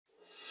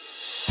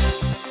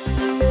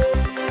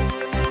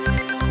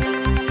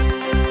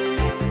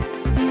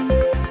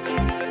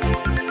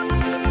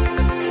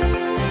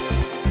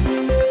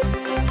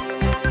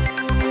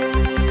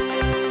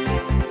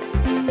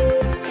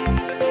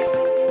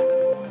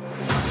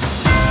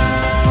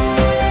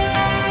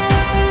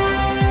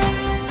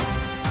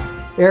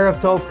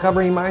Erev Tov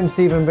Chavrim, I'm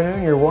Stephen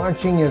Ben-Nun. You're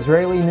watching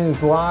Israeli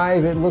News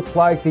Live. It looks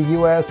like the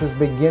U.S. is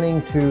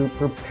beginning to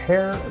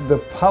prepare the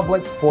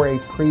public for a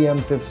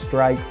preemptive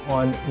strike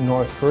on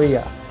North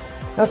Korea.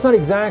 That's not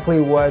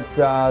exactly what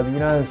the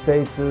United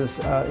States'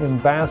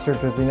 ambassador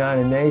to the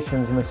United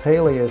Nations, Ms.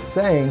 Haley, is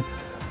saying,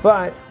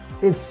 but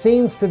it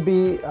seems to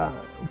be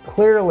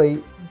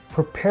clearly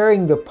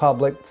preparing the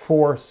public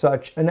for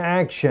such an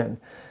action.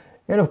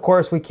 And of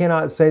course, we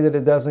cannot say that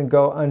it doesn't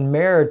go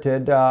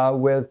unmerited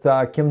with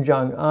Kim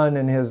Jung Un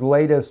and his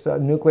latest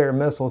nuclear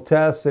missile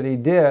test that he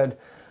did,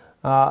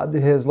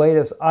 his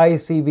latest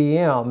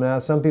ICBM. Now,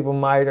 some people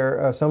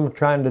some are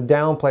trying to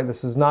downplay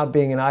this as not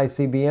being an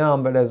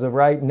ICBM, but as of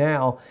right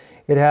now,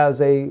 it has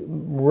a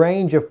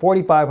range of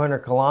 4,500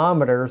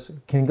 kilometers,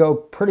 can go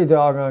pretty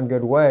doggone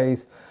good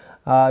ways.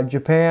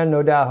 Japan,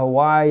 no doubt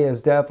Hawaii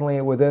is definitely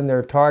within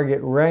their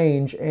target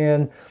range,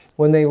 and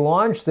when they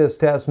launched this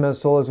test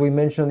missile, as we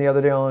mentioned the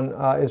other day on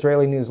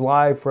Israeli News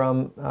Live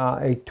from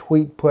a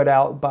tweet put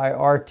out by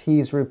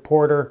RT's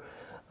reporter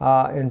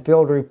and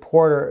field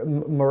reporter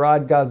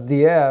Murad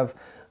Gazdiev,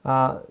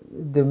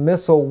 the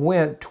missile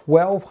went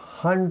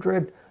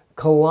 1,200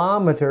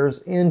 kilometers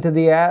into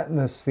the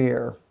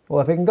atmosphere. Well,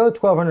 if it can go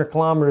 1,200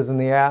 kilometers in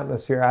the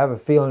atmosphere, I have a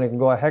feeling it can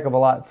go a heck of a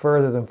lot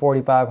further than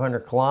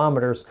 4,500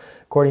 kilometers,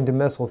 according to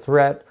Missile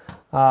Threat.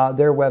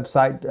 Their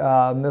website,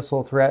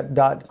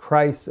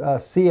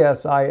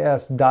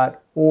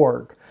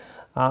 missilethreat.csis.org.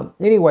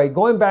 Anyway,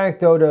 going back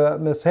though to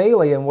Ms.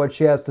 Haley and what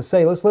she has to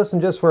say, let's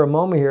listen just for a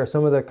moment here,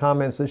 some of the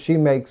comments that she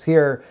makes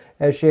here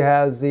as she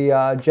has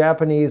the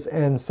Japanese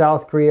and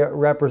South Korea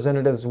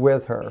representatives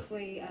with her.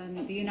 The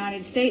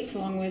United States,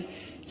 along with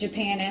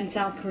Japan and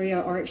South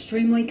Korea, are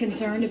extremely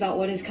concerned about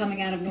what is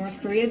coming out of North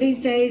Korea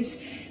these days.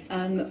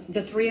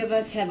 The three of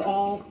us have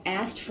all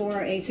asked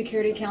for a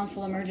Security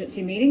Council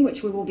emergency meeting,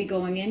 which we will be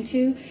going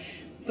into.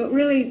 But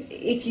really,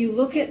 if you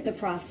look at the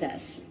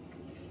process,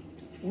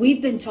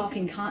 we've been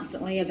talking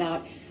constantly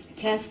about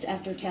test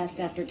after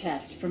test after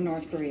test from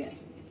North Korea.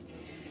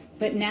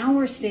 But now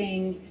we're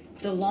seeing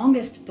the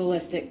longest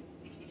ballistic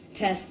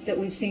test that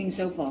we've seen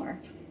so far.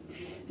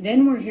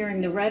 Then we're hearing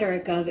the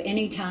rhetoric of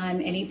any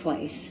time, any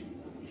place.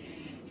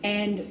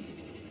 And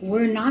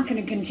we're not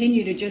going to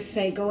continue to just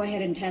say, go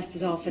ahead and test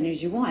as often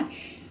as you want.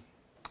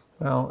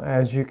 Well,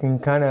 as you can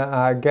kind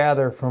of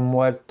gather from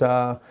what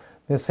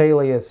Ms.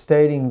 Haley is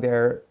stating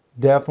there,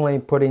 definitely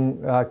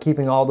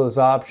keeping all those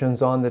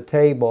options on the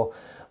table.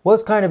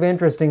 What's kind of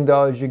interesting,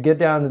 though, as you get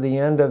down to the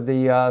end of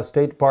the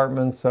State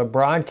Department's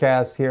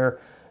broadcast here,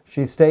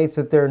 she states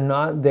that they're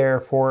not there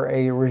for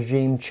a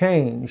regime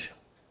change.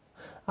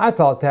 I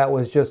thought that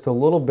was just a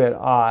little bit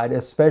odd,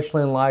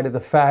 especially in light of the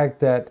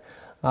fact that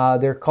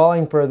they're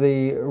calling for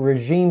the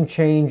regime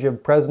change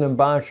of President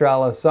Bashar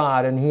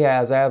al-Assad, and he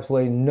has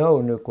absolutely no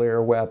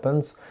nuclear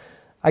weapons.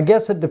 I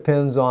guess it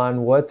depends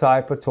on what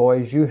type of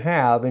toys you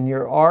have in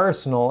your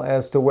arsenal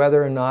as to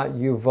whether or not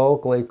you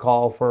vocally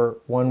call for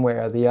one way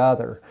or the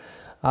other.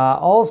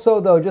 Also,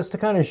 though, just to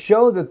kind of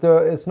show that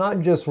it's not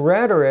just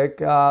rhetoric,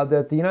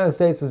 that the United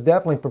States is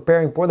definitely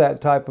preparing for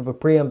that type of a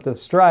preemptive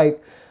strike.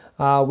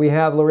 We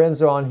have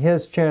Lorenzo on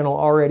his channel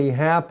Already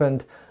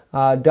Happened.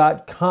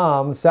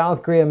 .com.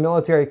 South Korea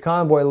military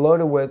convoy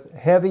loaded with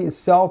heavy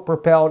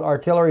self-propelled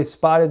artillery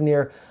spotted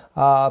near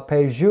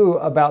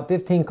Paeju, about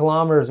 15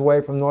 kilometers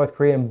away from North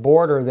Korean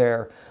border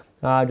there.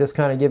 Just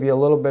kind of give you a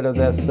little bit of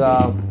this,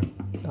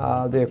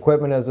 the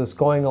equipment as it's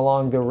going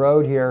along the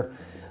road here.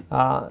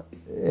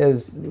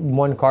 Is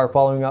one car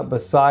following up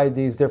beside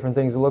these different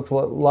things. It looks a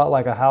lot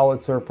like a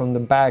howitzer from the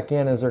back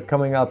end as they're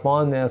coming up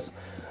on this.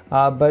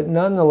 But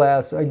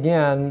nonetheless,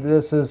 again,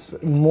 this is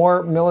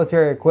more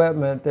military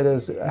equipment that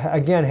is,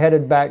 again,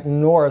 headed back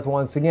north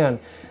once again.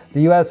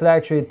 The U.S. had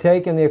actually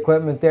taken the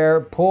equipment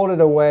there, pulled it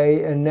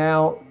away, and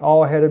now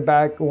all headed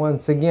back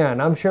once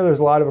again. I'm sure there's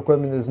a lot of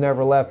equipment that's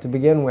never left to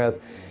begin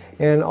with.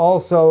 And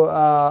also,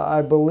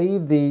 I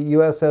believe the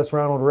USS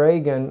Ronald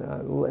Reagan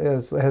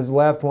has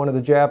left one of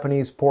the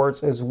Japanese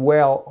ports as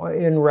well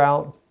en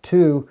route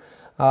to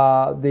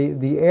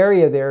the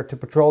area there to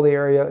patrol the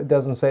area. It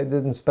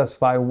didn't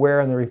specify where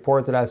in the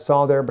report that I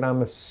saw there, but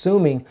I'm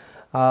assuming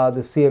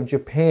the Sea of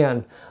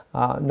Japan,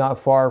 not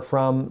far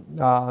from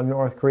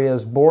North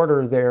Korea's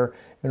border there,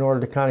 in order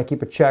to kind of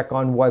keep a check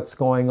on what's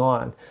going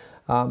on.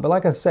 But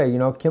like I say, you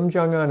know, Kim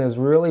Jung Un has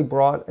really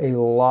brought a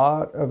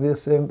lot of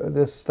this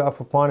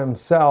stuff upon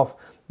himself.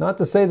 Not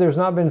to say there's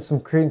not been some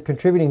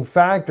contributing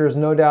factors,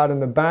 no doubt, in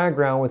the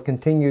background with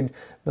continued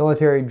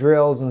military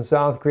drills in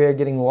South Korea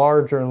getting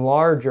larger and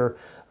larger.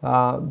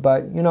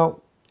 But, you know,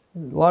 a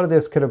lot of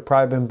this could have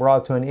probably been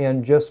brought to an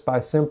end just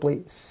by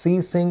simply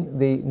ceasing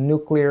the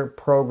nuclear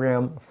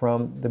program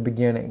from the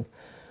beginning.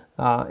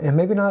 And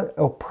maybe not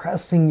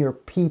oppressing your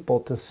people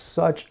to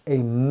such a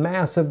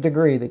massive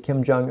degree that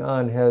Kim Jung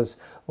Un has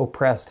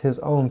oppressed his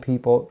own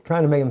people,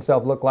 trying to make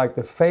himself look like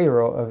the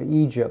Pharaoh of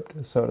Egypt,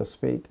 so to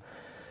speak.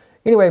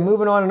 Anyway,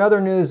 moving on in other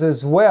news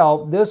as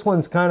well. This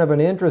one's kind of an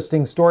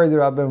interesting story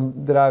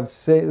that I've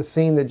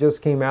seen that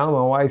just came out.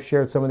 My wife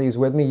shared some of these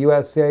with me.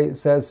 U.S.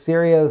 says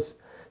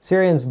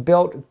Syrians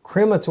built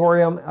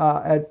crematorium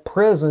at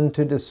prison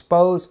to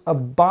dispose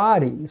of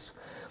bodies.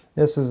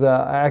 This is an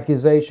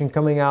accusation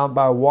coming out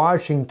by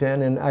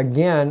Washington, and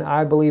again,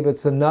 I believe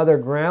it's another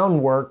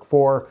groundwork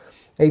for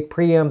a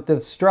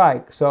preemptive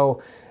strike.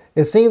 So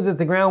it seems that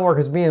the groundwork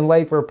is being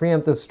laid for a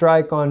preemptive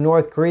strike on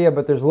North Korea,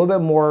 but there's a little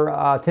bit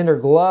more tender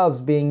gloves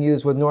being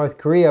used with North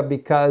Korea,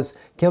 because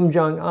Kim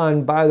Jung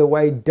Un, by the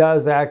way,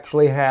 does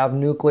actually have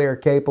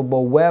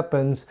nuclear-capable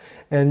weapons,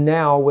 and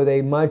now with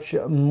a much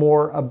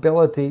more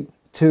ability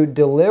to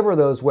deliver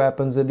those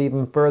weapons at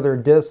even further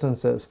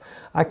distances.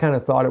 I kind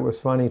of thought it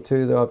was funny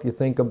too, though, if you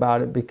think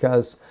about it,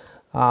 because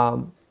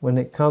when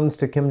it comes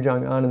to Kim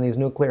Jung Un and these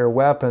nuclear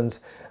weapons,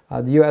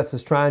 the U.S.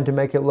 is trying to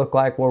make it look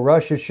like, well,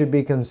 Russia should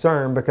be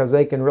concerned because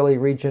they can really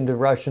reach into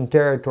Russian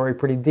territory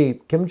pretty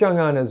deep. Kim Jung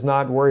Un is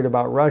not worried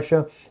about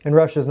Russia, and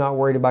Russia is not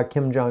worried about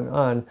Kim Jung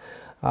Un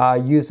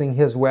using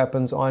his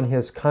weapons on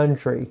his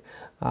country.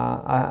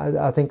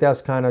 I think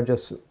that's kind of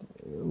just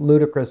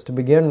ludicrous to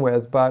begin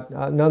with, but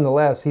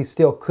nonetheless, he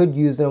still could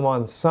use them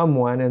on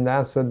someone, and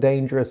that's a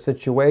dangerous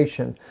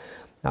situation.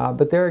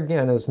 But there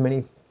again, as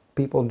many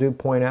people do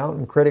point out,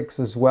 and critics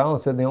as well,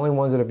 said the only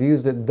ones that have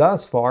used it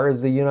thus far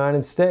is the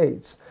United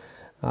States.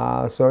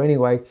 So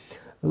anyway,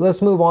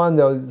 let's move on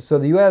though. So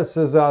the U.S.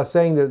 is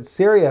saying that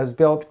Syria has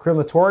built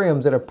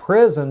crematoriums at a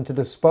prison to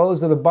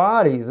dispose of the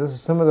bodies. This is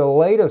some of the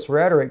latest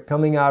rhetoric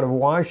coming out of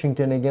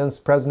Washington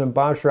against President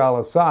Bashar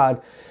al-Assad.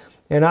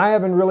 And I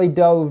haven't really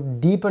dove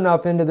deep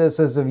enough into this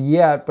as of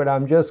yet, but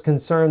I'm just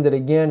concerned that,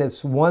 again,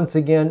 it's once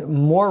again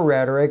more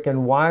rhetoric.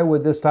 And why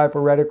would this type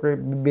of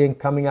rhetoric be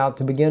coming out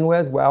to begin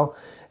with? Well,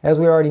 as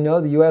we already know,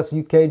 the U.S.,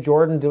 UK,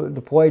 Jordan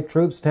deployed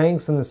troops,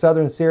 tanks in the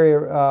southern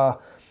Syria.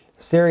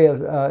 Syria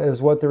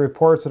is what the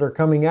reports that are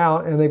coming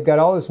out, and they've got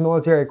all this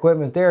military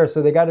equipment there,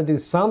 so they got to do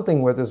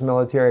something with this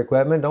military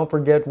equipment. Don't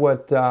forget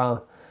what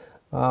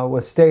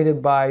was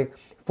stated by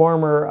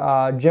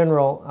former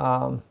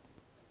General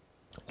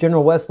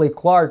Wesley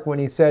Clark when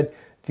he said,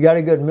 if you got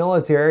a good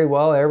military,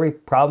 well, every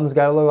problem's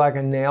got to look like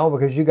a nail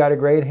because you got a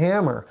great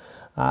hammer.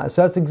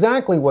 So that's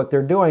exactly what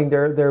they're doing.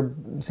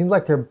 Seems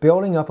like they're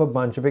building up a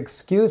bunch of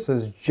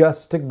excuses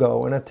just to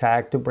go and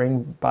attack, to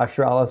bring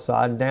Bashar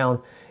al-Assad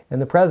down in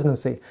the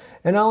presidency.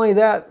 And not only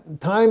that,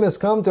 time has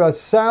come to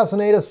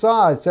assassinate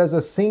Assad, says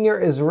a senior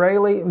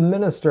Israeli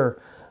minister.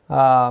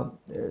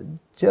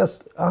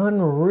 Just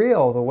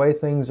unreal the way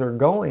things are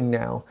going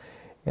now.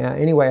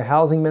 Anyway,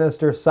 housing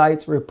minister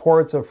cites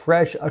reports of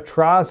fresh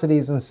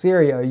atrocities in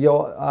Syria.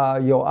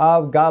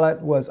 Yoav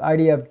Gallant was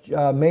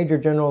IDF major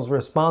generals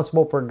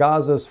responsible for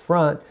Gaza's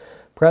front.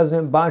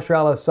 President Bashar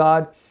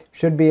al-Assad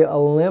should be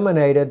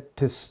eliminated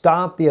to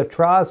stop the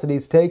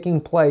atrocities taking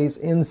place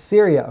in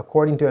Syria,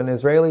 according to an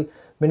Israeli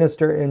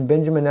minister in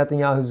Benjamin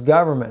Netanyahu's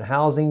government.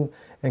 Housing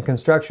and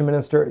construction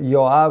minister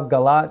Yoav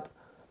Gallant,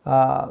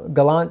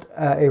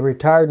 a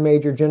retired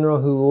major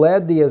general who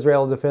led the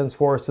Israel Defense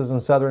Forces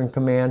and Southern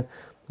Command,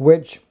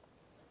 which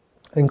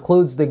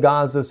includes the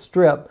Gaza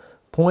Strip,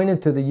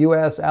 pointed to the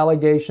U.S.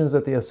 allegations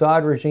that the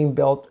Assad regime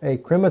built a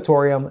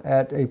crematorium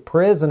at a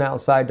prison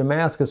outside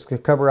Damascus to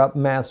cover up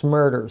mass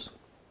murders.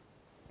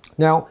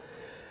 Now,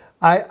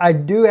 I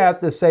do have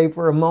to say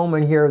for a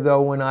moment here,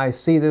 though, when I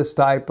see this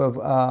type of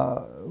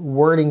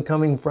wording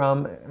coming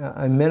from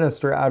a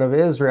minister out of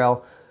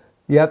Israel,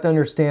 you have to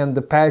understand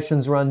the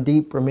passions run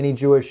deep for many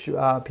Jewish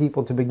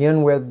people to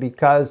begin with,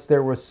 because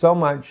there was so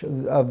much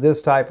of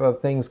this type of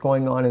things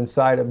going on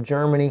inside of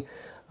Germany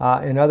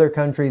and other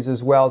countries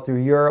as well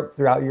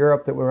throughout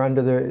Europe that were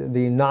under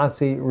the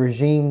Nazi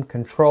regime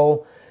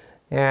control.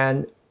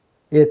 And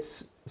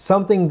it's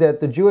something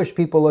that the Jewish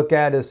people look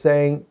at as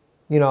saying,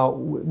 you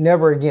know,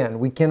 never again.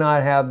 We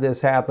cannot have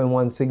this happen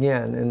once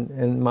again.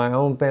 In my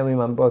own family,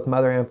 my both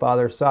mother and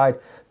father's side,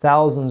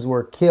 thousands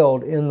were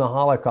killed in the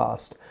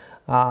Holocaust.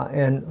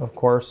 And of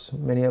course,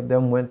 many of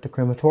them went to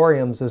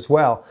crematoriums as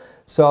well.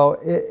 So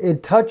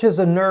it touches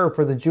a nerve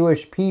for the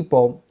Jewish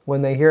people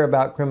when they hear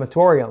about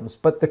crematoriums.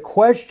 But the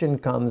question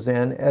comes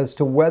in as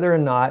to whether or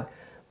not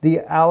the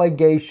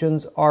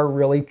allegations are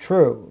really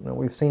true. Now,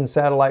 we've seen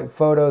satellite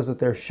photos that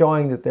they're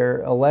showing that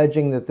they're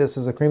alleging that this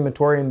is a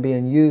crematorium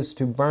being used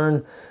to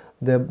burn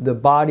the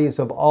bodies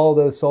of all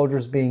those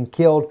soldiers being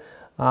killed.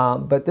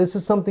 But this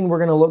is something we're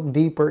going to look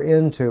deeper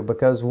into,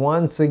 because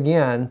once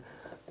again,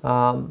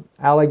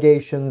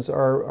 allegations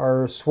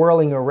are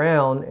swirling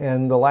around,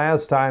 and the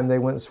last time they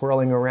went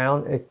swirling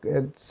around,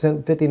 it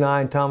sent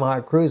 59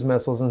 Tomahawk cruise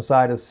missiles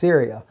inside of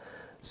Syria.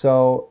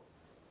 So,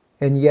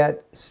 and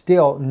yet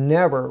still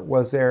never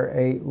was there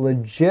a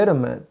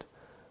legitimate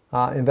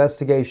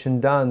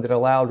investigation done that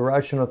allowed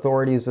Russian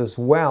authorities as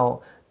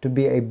well to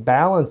be a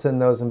balance in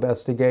those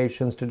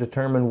investigations to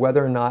determine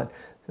whether or not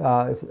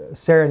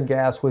sarin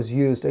gas was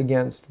used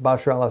against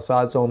Bashar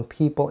al-Assad's own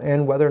people,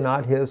 and whether or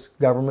not his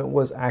government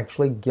was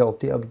actually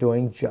guilty of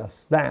doing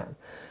just that.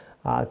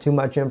 Too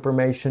much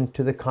information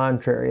to the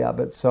contrary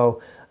of it.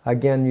 So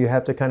again, you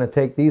have to kind of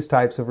take these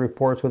types of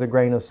reports with a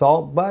grain of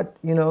salt, but,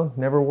 you know,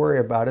 never worry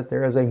about it.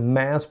 There is a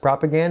mass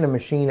propaganda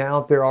machine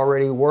out there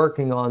already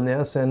working on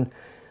this, and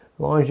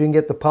long as you can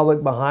get the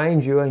public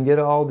behind you and get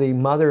all the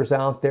mothers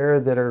out there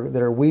that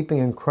are weeping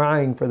and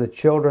crying for the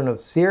children of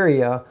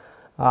Syria,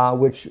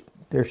 which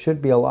there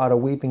should be a lot of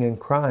weeping and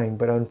crying,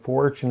 but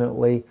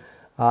unfortunately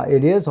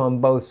it is on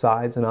both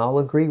sides, and I'll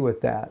agree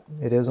with that.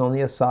 It is on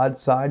the Assad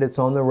side, it's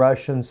on the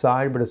Russian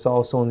side, but it's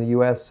also on the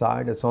U.S.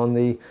 side. It's on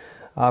the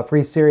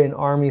Free Syrian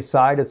Army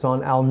side, it's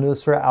on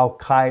al-Nusra,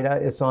 al-Qaeda,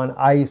 it's on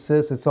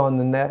ISIS, it's on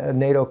the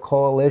NATO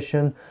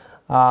coalition,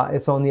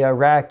 it's on the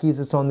Iraqis,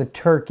 it's on the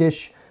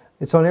Turkish,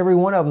 it's on every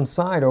one of them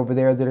side over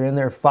there that are in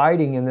there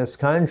fighting in this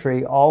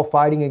country, all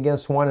fighting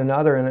against one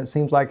another, and it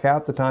seems like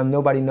half the time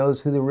nobody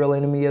knows who the real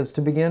enemy is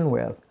to begin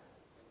with.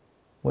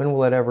 When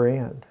will it ever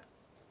end?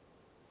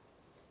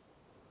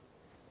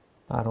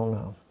 I don't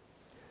know.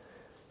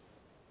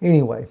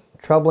 Anyway,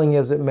 troubling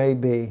as it may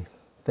be,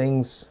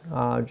 things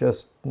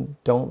just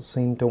don't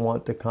seem to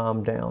want to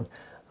calm down.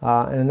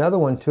 And another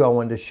one too I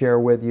wanted to share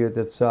with you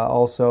that's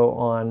also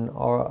on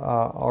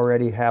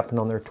already happened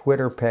on their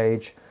Twitter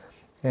page,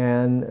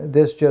 and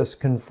this just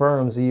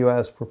confirms the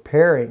U.S.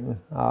 preparing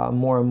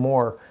more and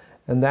more,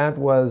 and that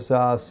was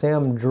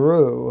Sam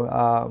Drew.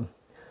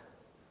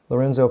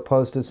 Lorenzo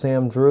posted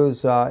Sam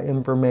Drew's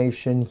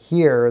information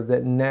here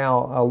that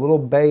now a little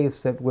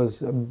base that was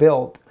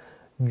built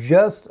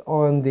just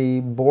on the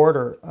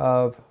border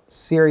of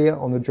Syria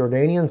on the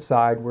Jordanian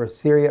side, where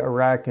Syria,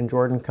 Iraq, and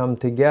Jordan come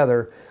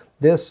together,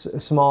 this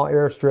small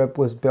airstrip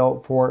was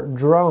built for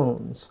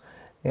drones.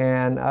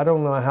 And I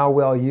don't know how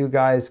well you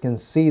guys can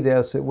see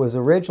this. It was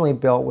originally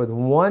built with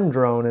one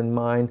drone in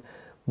mind.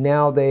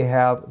 Now they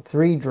have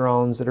 3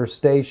 drones that are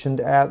stationed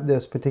at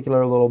this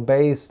particular little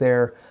base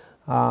there.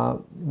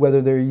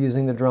 Whether they're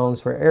using the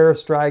drones for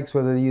airstrikes,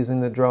 whether they're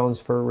using the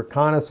drones for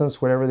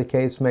reconnaissance, whatever the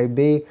case may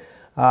be,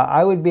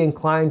 I would be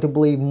inclined to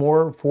believe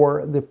more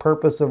for the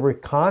purpose of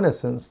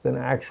reconnaissance than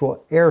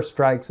actual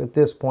airstrikes at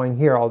this point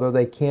here, although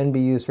they can be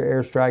used for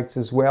airstrikes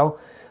as well.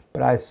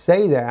 But I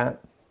say that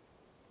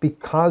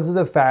because of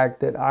the fact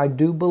that I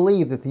do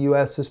believe that the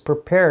U.S. is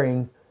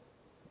preparing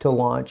to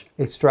launch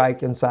a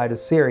strike inside of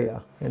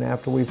Syria. And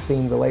after we've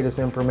seen the latest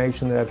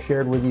information that I've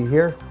shared with you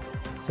here,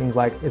 it seems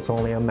like it's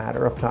only a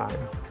matter of time.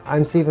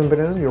 I'm Stephen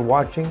Ben-Nun. You're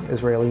watching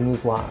Israeli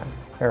News Live.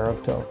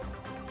 Erev Tov.